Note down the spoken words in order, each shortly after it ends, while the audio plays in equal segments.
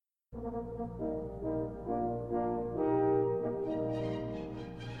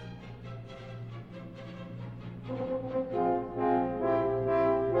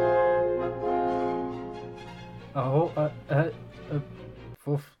Oh,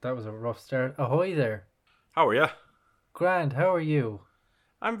 oof, that was a rough start. Ahoy there. How are you? Grand, how are you?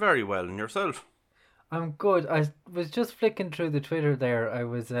 I'm very well, and yourself? I'm good. I was just flicking through the Twitter there. I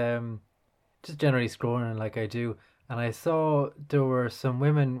was just generally scrolling like I do, and I saw there were some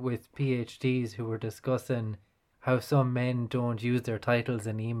women with PhDs who were discussing how some men don't use their titles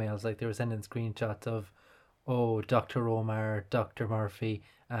in emails. Like they were sending screenshots of, oh, Dr. Omar, Dr. Murphy,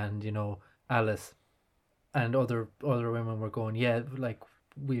 and Alice, and other women were going, yeah, like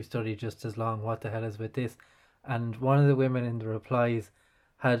we've studied just as long. What the hell is with this? And one of the women in the replies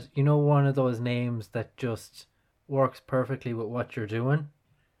had, one of those names that just works perfectly with what you're doing.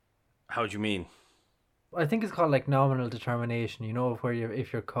 How do you mean? I think it's called like nominal determination. Where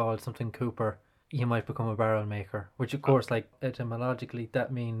if you're called something Cooper, you might become a barrel maker. Which of Uh, course, like etymologically,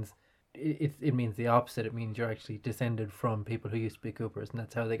 that means it means the opposite. It means you're actually descended from people who used to be Coopers, and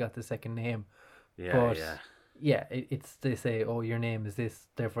that's how they got the second name. yeah, But yeah. yeah, it's they say, oh, your name is this,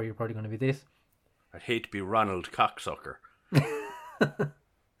 therefore you're probably going to be this. I'd hate to be Ronald Cocksucker.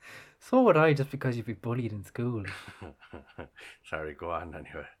 So would I, just because you'd be bullied in school. Sorry, go on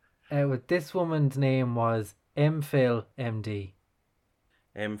anyway. With this woman's name was MPhil MD.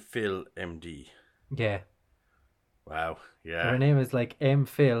 Phil MD. Yeah, Wow, yeah. her name is like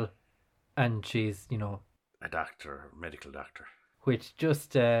MPhil, and she's A doctor, medical doctor. which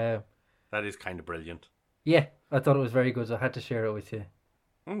just That is kind of brilliant. yeah, I thought it was very good. So I had to share it with you.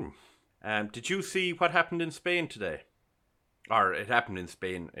 Hmm. Did you see what happened in Spain today? Or it happened in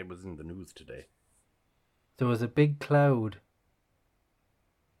Spain. It was in the news today. There was a big cloud.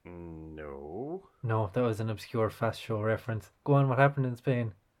 No. No, that was an obscure Fast Show reference. Go on, what happened in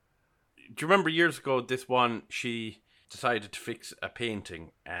Spain? Do you remember years ago, this one, she decided to fix a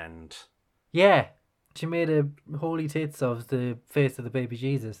painting and Yeah, she made a holy tits of the face of the baby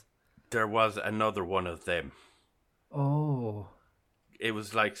Jesus. there was another one of them. Oh, It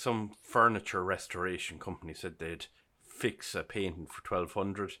was like some furniture restoration company said they'd fix a painting for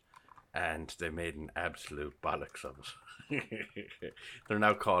 1200 and they made an absolute bollocks of it. They're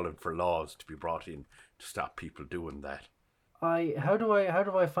now calling for laws to be brought in to stop people doing that. how do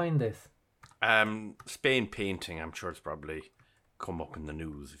I find this? Spain painting, I'm sure it's probably come up in the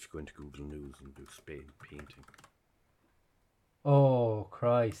news if you go into Google News and do Spain painting. Oh,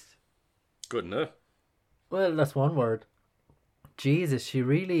 Christ. Good enough. Well, that's one word. Jesus, she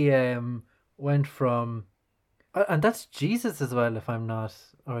really went from and that's Jesus as well, if I'm not,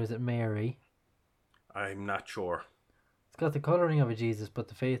 or is it Mary? I'm not sure. It's got the colouring of a Jesus, but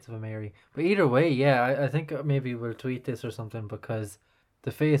the face of a Mary. But either way, yeah, I think maybe we'll tweet this or something, because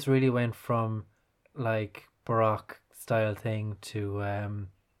the face really went from like Baroque style thing to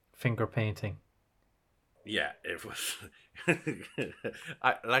finger painting. Yeah, it was.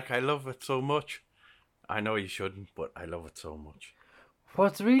 I love it so much. I know you shouldn't, but I love it so much.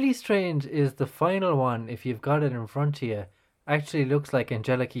 What's really strange is the final one, if you've got it in front of you, actually looks like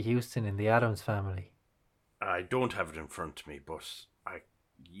Angelica Houston in the Addams Family. I don't have it in front of me, but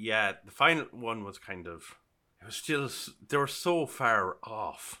yeah, the final one was kind of. It was still. They were so far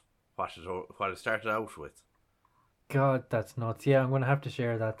off what it started out with. God, that's nuts. Yeah, I'm going to have to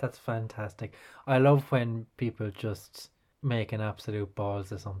share that. That's fantastic. I love when people just make an absolute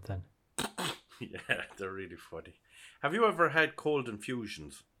balls of something. Yeah, they're really funny. Have you ever had cold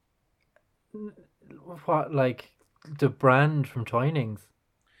infusions? What, like the brand from Twinings?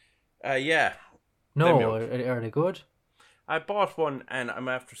 Yeah, them No, yours. are they good? I bought one and I'm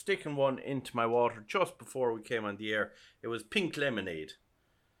after sticking one into my water just before we came on the air. It was pink lemonade.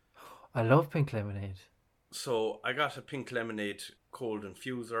 I love pink lemonade. So I got a pink lemonade cold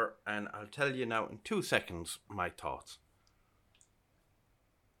infuser and I'll tell you now in 2 seconds my thoughts.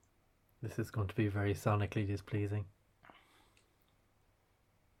 This is going to be very sonically displeasing.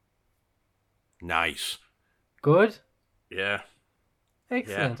 Nice. Good? Yeah. Yeah.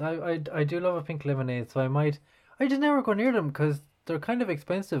 Excellent. I do love a pink lemonade, so I just never go near them because they're kind of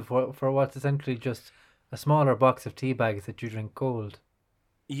expensive for what's essentially just a smaller box of tea bags that you drink cold.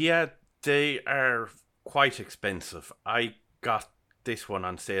 Yeah, they are quite expensive. I got this one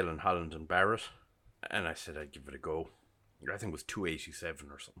on sale in Holland and Barrett and I said I'd give it a go. I think it was 287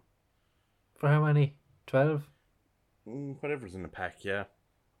 or something. For how many? 12? Whatever's in the pack, yeah.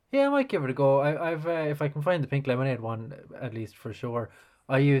 Yeah, I might give it a go. I've if I can find the pink lemonade one, at least for sure.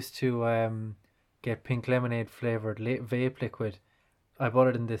 I used to get pink lemonade flavored vape liquid. I bought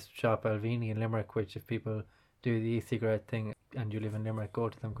it in this shop Alvini in Limerick, which if people do the e-cigarette thing, and you live in Limerick, go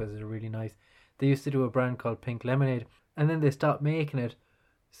to them because they're really nice. They used to do a brand called Pink Lemonade, and then they stopped making it.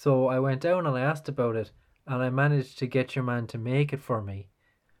 So I went down and I asked about it, and I managed to get your man to make it for me.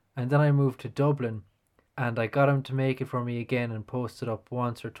 And then I moved to Dublin, and I got him to make it for me again and post it up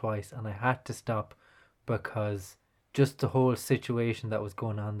once or twice, and I had to stop because just the whole situation that was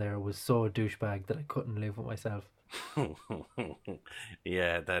going on there was so douchebag that I couldn't live with myself.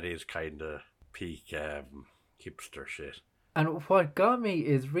 Yeah, that is kind of peak hipster shit. And what got me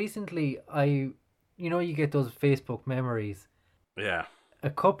is recently you get those Facebook memories. Yeah, A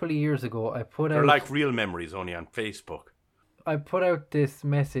couple of years ago, they're like real memories only on Facebook. I put out this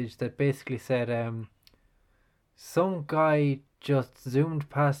message that basically said, some guy just zoomed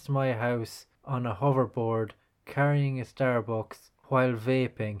past my house on a hoverboard carrying a Starbucks while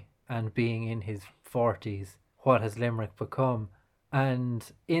vaping and being in his 40s. What has Limerick become? And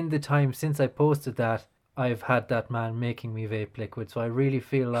in the time since I posted that, I've had that man making me vape liquid. So I really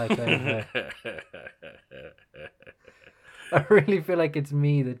feel like I really feel like it's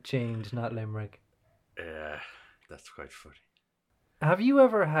me that changed, not Limerick. Yeah, that's quite funny. Have you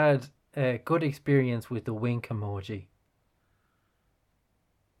ever had a good experience with the wink emoji?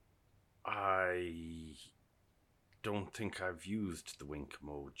 I don't think I've used the wink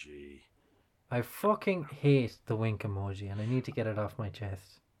emoji. I fucking hate the wink emoji and I need to get it off my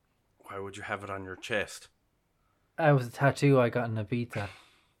chest. Why would you have it on your chest? It was a tattoo I got in Ibiza.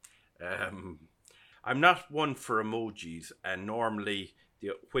 I'm not one for emojis, and normally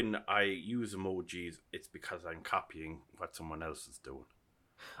when I use emojis, it's because I'm copying what someone else is doing.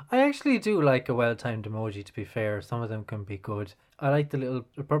 I actually do like a well-timed emoji, to be fair. Some of them can be good. I like the little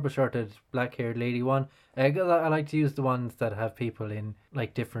purple-shirted, black-haired lady one. I like to use the ones that have people in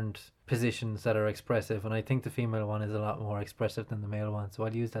like different positions that are expressive, and I think the female one is a lot more expressive than the male one, so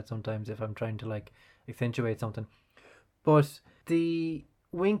I'll use that sometimes if I'm trying to like accentuate something. But the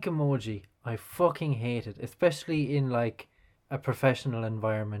wink emoji, I fucking hate it, especially in like a professional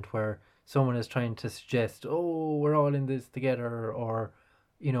environment where someone is trying to suggest, oh, we're all in this together, or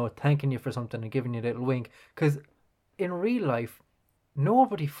thanking you for something and giving you a little wink. Because in real life,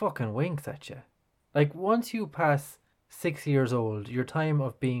 nobody fucking winks at you. Like, once you pass 6 years old, your time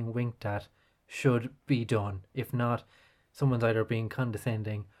of being winked at should be done. If not, someone's either being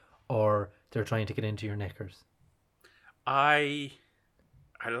condescending or they're trying to get into your knickers. I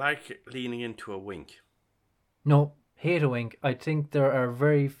like leaning into a wink. No, hate a wink. I think there are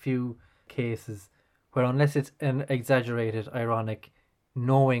very few cases where, unless it's an exaggerated, ironic,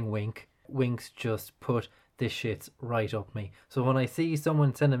 knowing wink, winks just put this shit's right up me. So when I see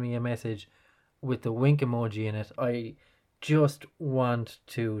someone sending me a message with the wink emoji in it, I just want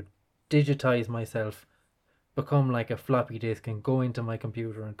to digitize myself, become like a floppy disk and go into my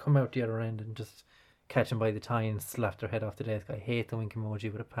computer and come out the other end and just catch them by the tie and slap their head off the desk. I hate the wink emoji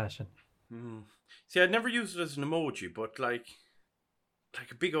with a passion. See, I'd never used it as an emoji, but like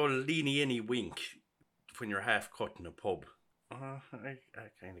a big old leany-inny wink when you're half cut in a pub. I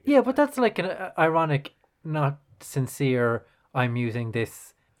kind of Yeah, but that's like an ironic, not sincere, I'm using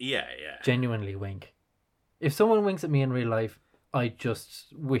this genuinely wink. If someone winks at me in real life, I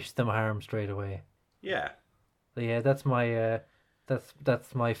just wish them harm straight away. Yeah. So yeah, that's my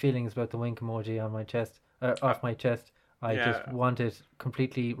that's my feelings about the wink emoji on my chest, off my chest. I just want it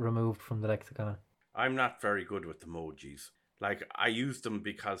completely removed from the lexicon. I'm not very good with emojis. Like, I use them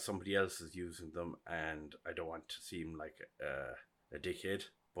because somebody else is using them, and I don't want to seem like a dickhead,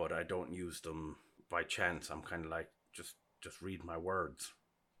 but I don't use them by chance. I'm kind of like, just read my words.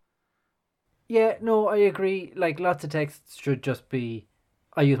 Yeah, no, I agree. Like, lots of texts should just be,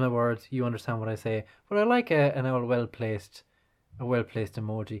 I use my words, you understand what I say. But I like an old well-placed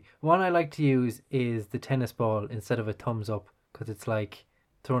emoji. One I like to use is the tennis ball instead of a thumbs up, because it's like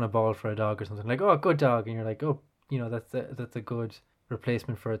throwing a ball for a dog or something. Like, oh, good dog, and you're like, oh, that's a good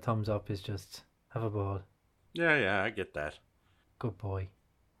replacement for a thumbs up, is just have a ball. Yeah, I get that. Good boy.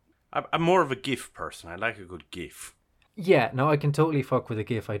 I'm more of a GIF person. I like a good GIF. Yeah, no, I can totally fuck with a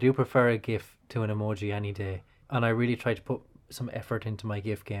GIF. I do prefer a GIF to an emoji any day. And I really try to put some effort into my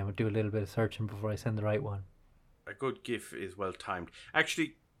GIF game. I do a little bit of searching before I send the right one. A good GIF is well timed.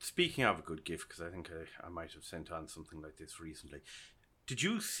 Actually, speaking of a good GIF, because I think I might have sent on something like this recently. Did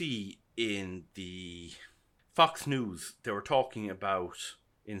you see in the Fox News, they were talking about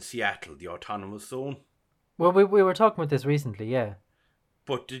in Seattle, the autonomous zone? Well, we were talking about this recently, yeah.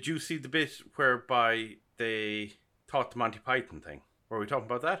 But did you see the bit whereby they taught the Monty Python thing? Were we talking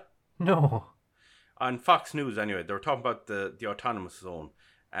about that? No. On Fox News, anyway, they were talking about the autonomous zone,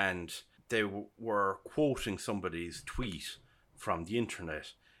 and they were quoting somebody's tweet from the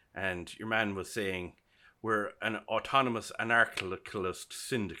internet, and your man was saying, We're an autonomous anarchist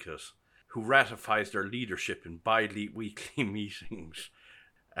syndicate who ratifies their leadership in bi-weekly meetings.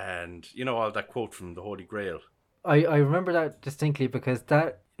 And, all that quote from the Holy Grail. I remember that distinctly because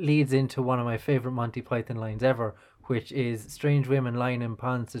that leads into one of my favourite Monty Python lines ever, which is strange women lying in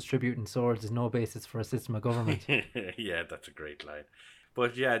ponds distributing swords is no basis for a system of government. Yeah, that's a great line.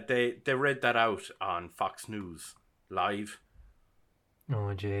 But yeah, they read that out on Fox News Live.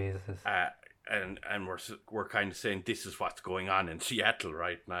 Oh, Jesus. And we're kind of saying this is what's going on in Seattle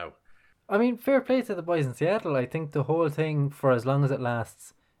right now. I mean, fair play to the boys in Seattle. I think the whole thing, for as long as it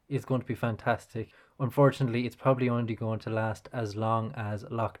lasts, is going to be fantastic. Unfortunately, it's probably only going to last as long as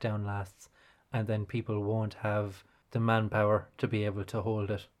lockdown lasts, and then people won't have the manpower to be able to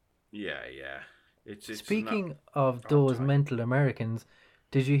hold it. Yeah. It's Speaking of those mental Americans,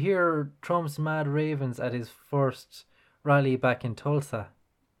 did you hear Trump's mad ravens at his first rally back in Tulsa?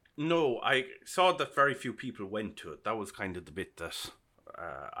 No, I saw that very few people went to it. That was kind of the bit that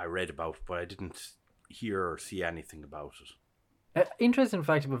I read about, but I didn't hear or see anything about it. Interesting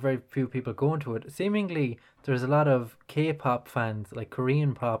fact about very few people going to it. Seemingly, there's a lot of K-pop fans, like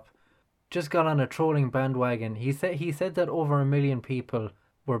Korean pop, just got on a trolling bandwagon. He said that over 1 million people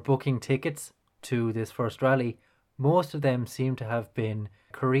were booking tickets to this first rally. Most of them seem to have been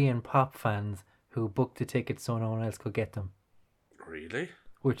Korean pop fans who booked the tickets so no one else could get them. Really?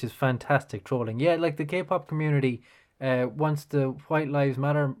 Which is fantastic trolling. Yeah, like the K-pop community, once the White Lives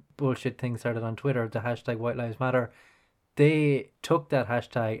Matter bullshit thing started on Twitter, the hashtag White Lives Matter, they took that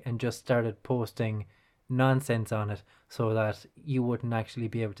hashtag and just started posting nonsense on it so that you wouldn't actually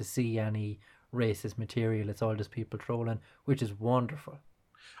be able to see any racist material. It's all just people trolling, which is wonderful.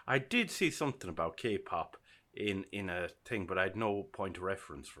 I did see something about K-pop in a thing, but I had no point of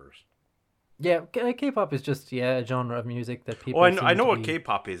reference for it. Yeah, K-pop is just a genre of music that people. Oh, I know what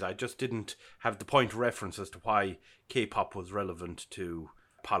K-pop is. I just didn't have the point of reference as to why K-pop was relevant to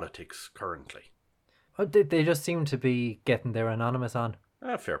politics currently. They just seem to be getting their anonymous on.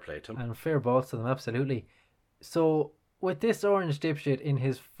 Fair play to them. And fair balls to them, absolutely. So, with this orange dipshit in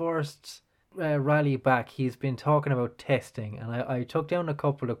his first rally back, he's been talking about testing. And I took down a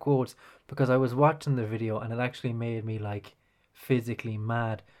couple of quotes because I was watching the video and it actually made me, physically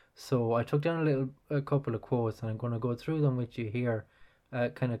mad. So, I took down a couple of quotes and I'm going to go through them with you here.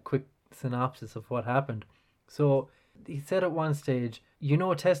 Kind of quick synopsis of what happened. So, he said at one stage,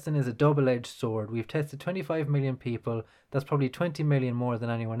 testing is a double-edged sword. We've tested 25 million people. That's probably 20 million more than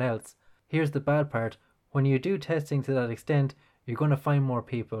anyone else. Here's the bad part. When you do testing to that extent, you're going to find more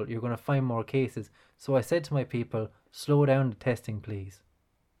people. You're going to find more cases. So I said to my people, slow down the testing, please.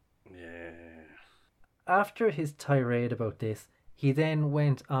 Yeah. After his tirade about this, he then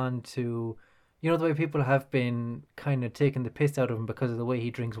went on to, the way people have been kind of taking the piss out of him because of the way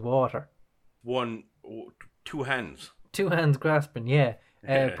he drinks water. Two hands. Two hands grasping, yeah.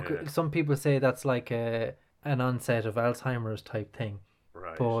 Some people say that's like an onset of Alzheimer's type thing.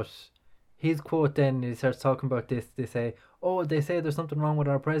 Right. But his quote then, he starts talking about this. They say there's something wrong with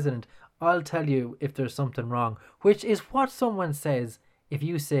our president. I'll tell you if there's something wrong. Which is what someone says if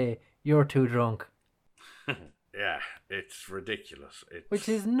you say you're too drunk. Yeah, it's ridiculous. Which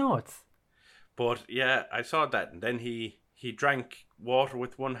is nuts. But yeah, I saw that. And then he drank water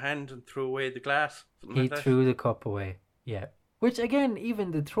with one hand and threw away the glass. He threw the cup away. Yeah. Which again,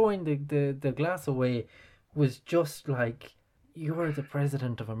 even the throwing the glass away was just like, you are the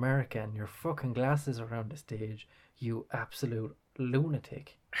president of America and your fucking glasses around the stage, you absolute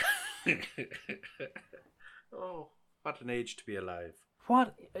lunatic. Oh, what an age to be alive.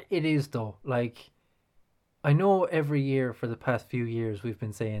 What it is though, I know every year for the past few years we've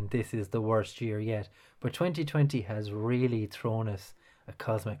been saying this is the worst year yet, but 2020 has really thrown us a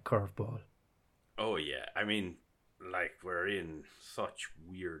cosmic curveball. Oh yeah, I mean, we're in such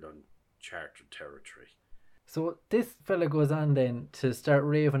weird, uncharted territory. So this fella goes on then to start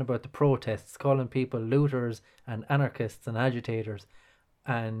raving about the protests, calling people looters and anarchists and agitators.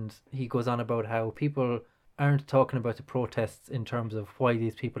 And he goes on about how people aren't talking about the protests in terms of why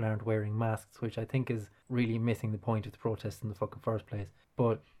these people aren't wearing masks, which I think is really missing the point of the protests in the fucking first place.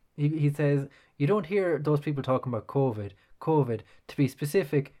 But he says, you don't hear those people talking about COVID, to be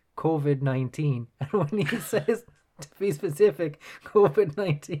specific, COVID-19. And when he says, to be specific,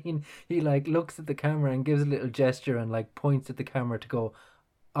 COVID-19, he looks at the camera and gives a little gesture and points at the camera to go,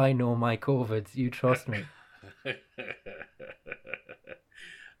 I know my COVIDs, you trust me.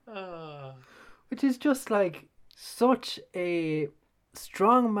 Which is just such a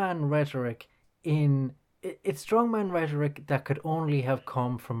strongman rhetoric it's strongman rhetoric that could only have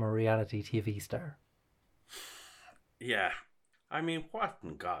come from a reality TV star. Yeah. I mean, what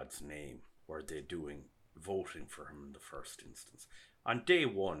in God's name were they doing voting for him in the first instance. On day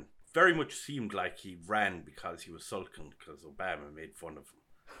one, very much seemed like he ran because he was sulking because Obama made fun of him.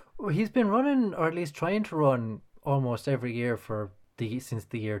 Well, he's been running, or at least trying to run, almost every year since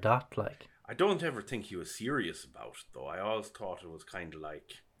the year dot. Like, I don't ever think he was serious about it, though. I always thought it was kind of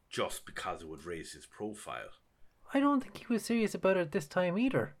like just because it would raise his profile. I don't think he was serious about it this time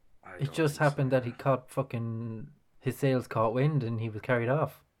either. I It just happened that he caught his sails caught wind and he was carried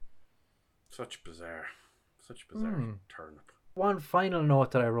off. Such bizarre turnip. One final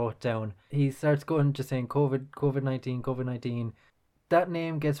note that I wrote down. He starts going just saying COVID-19. That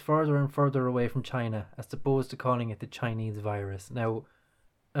name gets further and further away from China, as opposed to calling it the Chinese virus. Now,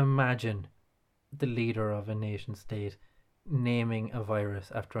 imagine the leader of a nation state naming a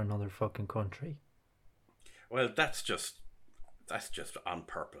virus after another fucking country. Well, that's just on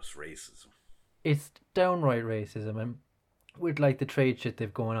purpose racism. It's downright racism, and with like the trade shit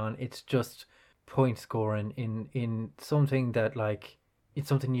they've going on, it's just point scoring in something that like it's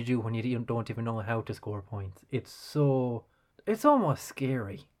something you do when you don't even know how to score points. It's almost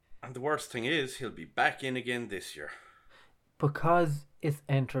scary. And the worst thing is, he'll be back in again this year. Because it's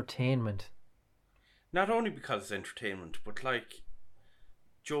entertainment. Not only because it's entertainment, but like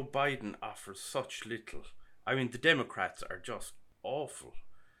Joe Biden offers such little. I mean, the Democrats are just awful.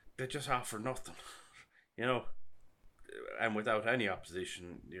 They just offer nothing, you know. And without any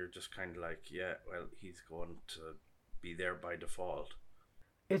opposition, you're just kind of like, yeah, well, he's going to be there by default.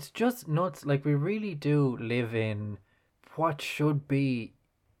 It's just nuts. Like, we really do live in what should be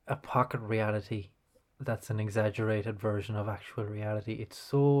a pocket reality that's an exaggerated version of actual reality. It's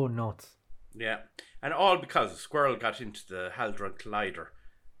so nuts. Yeah, and all because a squirrel got into the Hadron Collider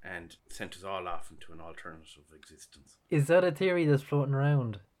and sent us all off into an alternative existence. Is that a theory that's floating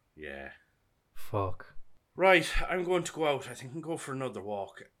around? Yeah. Fuck. Right, I'm going to go out. I think I can go for another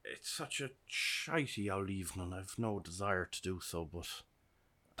walk. It's such a shitey old evening. I've no desire to do so,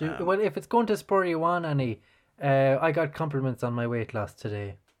 but... well, if it's going to spur you on, Annie, I got compliments on my weight loss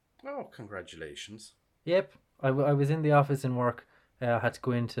today. Oh, congratulations. Yep, I was in the office in work. I had to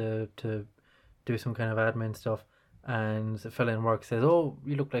go in to do some kind of admin stuff, and the fella in work says, "Oh,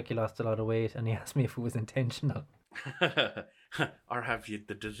 you look like you lost a lot of weight," and he asked me if it was intentional. Or have you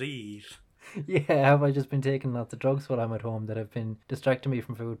the disease? Yeah, have I just been taking lots of drugs while I'm at home that have been distracting me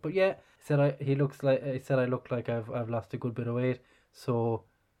from food? But yeah, he said I look like I've lost a good bit of weight, so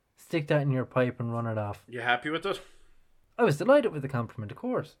stick that in your pipe and run it off. You happy with it? I was delighted with the compliment, of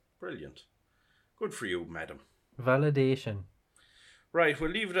course. Brilliant. Good for you, madam. Validation. Right, we'll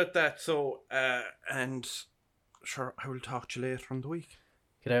leave it at that. So, and sure, I will talk to you later in the week.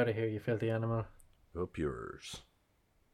 Get out of here, you filthy animal. Up yours.